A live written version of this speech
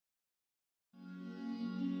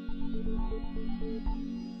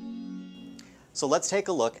So let's take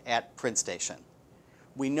a look at PrintStation.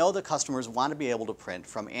 We know that customers want to be able to print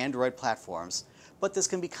from Android platforms, but this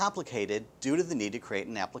can be complicated due to the need to create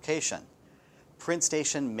an application.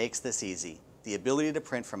 PrintStation makes this easy, the ability to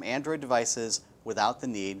print from Android devices without the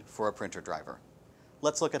need for a printer driver.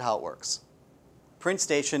 Let's look at how it works.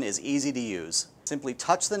 PrintStation is easy to use. Simply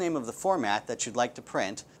touch the name of the format that you'd like to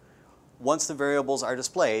print. Once the variables are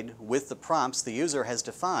displayed with the prompts the user has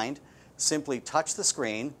defined, simply touch the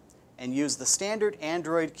screen and use the standard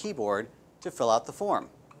Android keyboard to fill out the form.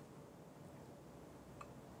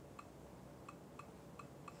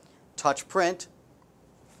 Touch Print,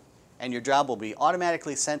 and your job will be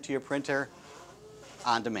automatically sent to your printer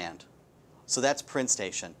on demand. So that's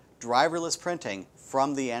PrintStation, driverless printing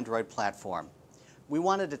from the Android platform. We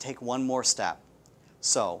wanted to take one more step.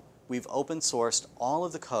 So we've open sourced all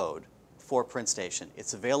of the code for PrintStation.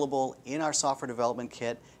 It's available in our software development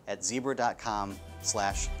kit at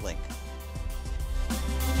zebra.com/link.